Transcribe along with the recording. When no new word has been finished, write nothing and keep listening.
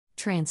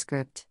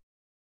Transcript.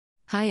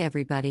 Hi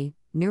everybody,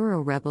 Neuro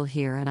Rebel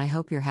here, and I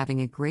hope you're having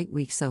a great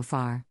week so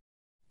far.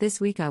 This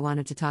week I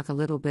wanted to talk a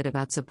little bit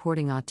about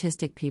supporting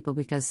autistic people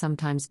because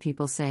sometimes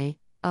people say,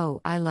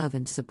 "Oh, I love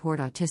and support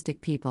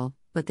autistic people,"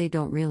 but they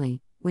don't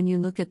really, when you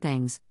look at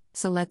things,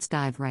 so let's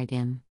dive right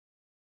in.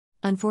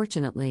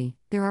 Unfortunately,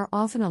 there are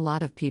often a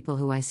lot of people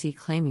who I see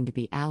claiming to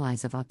be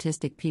allies of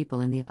autistic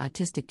people in the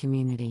autistic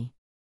community.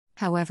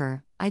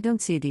 However, I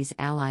don't see these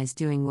allies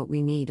doing what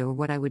we need or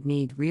what I would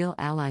need real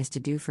allies to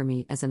do for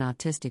me as an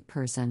autistic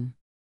person.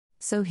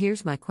 So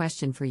here's my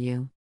question for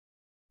you.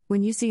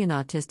 When you see an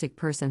autistic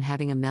person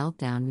having a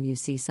meltdown, or you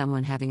see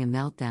someone having a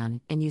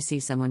meltdown, and you see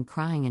someone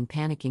crying and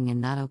panicking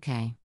and not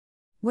okay,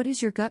 what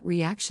is your gut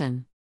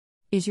reaction?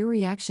 Is your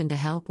reaction to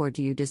help, or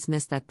do you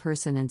dismiss that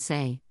person and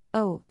say,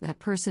 "Oh, that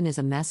person is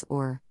a mess,"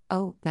 or,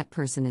 "Oh, that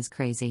person is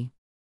crazy"?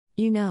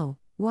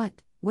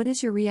 What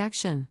is your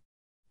reaction?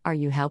 Are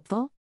you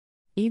helpful?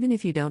 Even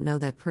if you don't know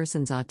that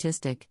person's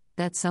autistic,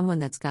 that's someone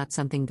that's got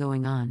something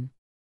going on.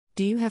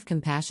 Do you have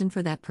compassion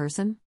for that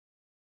person?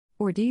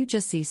 Or do you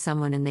just see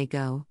someone and they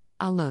go,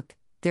 "Oh look,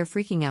 they're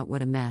freaking out,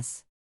 what a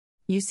mess"?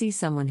 You see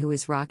someone who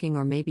is rocking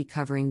or maybe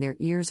covering their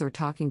ears or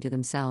talking to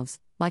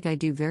themselves, like I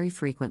do very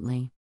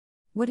frequently.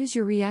 What is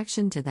your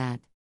reaction to that?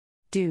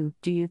 Do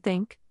you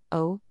think,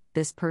 "Oh,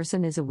 this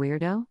person is a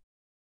weirdo"?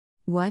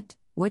 What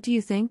do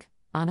you think,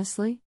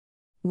 honestly?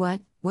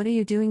 What are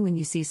you doing when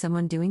you see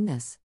someone doing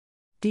this?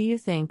 Do you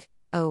think,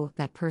 "Oh,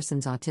 that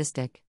person's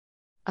autistic"?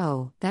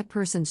 "Oh, that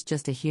person's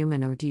just a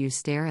human"? Or do you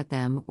stare at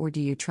them, or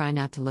do you try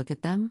not to look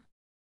at them?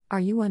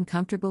 Are you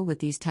uncomfortable with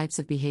these types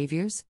of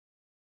behaviors?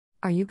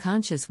 Are you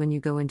conscious when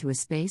you go into a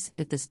space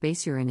if the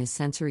space you're in is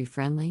sensory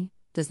friendly?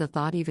 Does the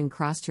thought even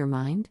cross your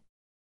mind?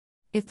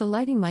 If the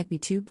lighting might be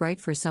too bright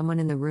for someone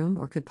in the room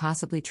or could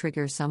possibly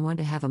trigger someone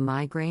to have a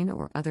migraine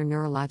or other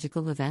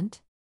neurological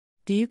event?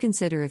 Do you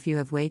consider if you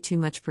have way too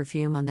much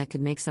perfume on that could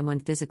make someone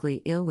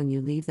physically ill when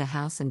you leave the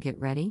house and get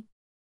ready?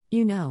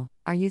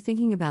 Are you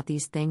thinking about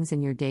these things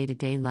in your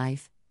day-to-day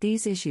life,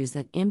 these issues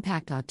that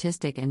impact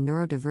autistic and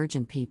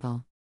neurodivergent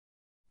people?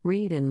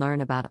 Read and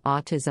learn about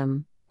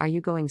autism. Are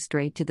you going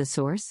straight to the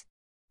source?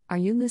 Are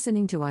you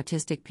listening to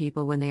autistic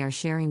people when they are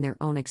sharing their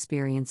own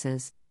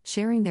experiences,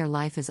 sharing their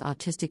life as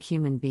autistic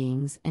human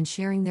beings and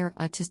sharing their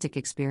autistic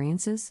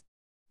experiences?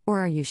 Or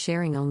are you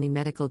sharing only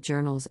medical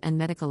journals and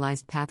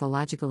medicalized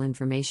pathological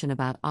information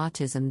about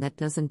autism that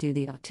doesn't do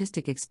the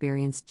autistic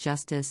experience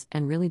justice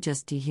and really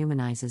just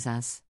dehumanizes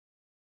us?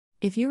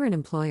 If you're an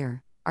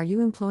employer, are you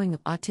employing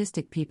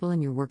autistic people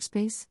in your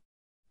workspace?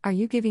 Are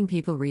you giving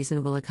people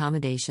reasonable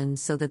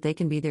accommodations so that they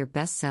can be their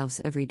best selves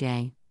every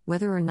day,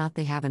 whether or not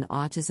they have an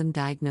autism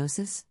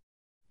diagnosis?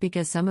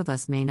 Because some of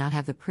us may not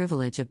have the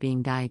privilege of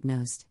being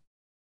diagnosed.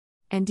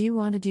 And do you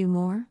want to do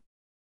more?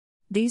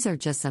 These are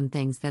just some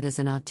things that as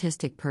an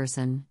autistic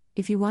person,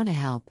 if you want to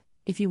help,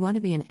 if you want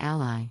to be an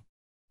ally.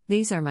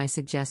 These are my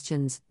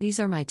suggestions, these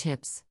are my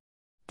tips.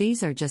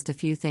 These are just a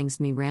few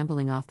things me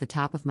rambling off the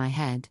top of my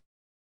head.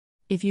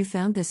 If you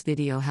found this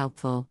video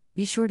helpful,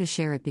 be sure to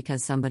share it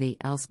because somebody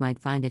else might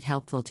find it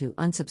helpful to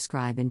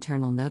unsubscribe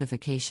internal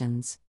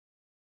notifications,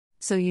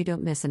 so you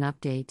don't miss an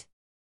update.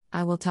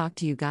 I will talk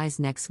to you guys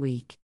next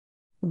week.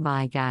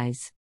 Bye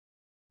guys.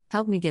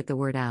 Help me get the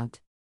word out.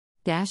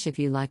 If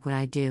you like what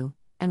I do,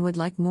 and would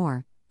like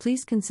more,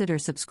 please consider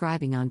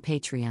subscribing on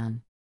Patreon.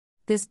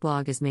 This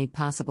blog is made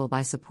possible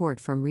by support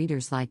from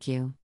readers like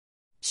you.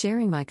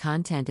 Sharing my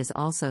content is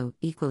also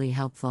equally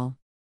helpful.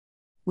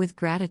 With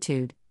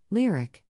gratitude, Lyric.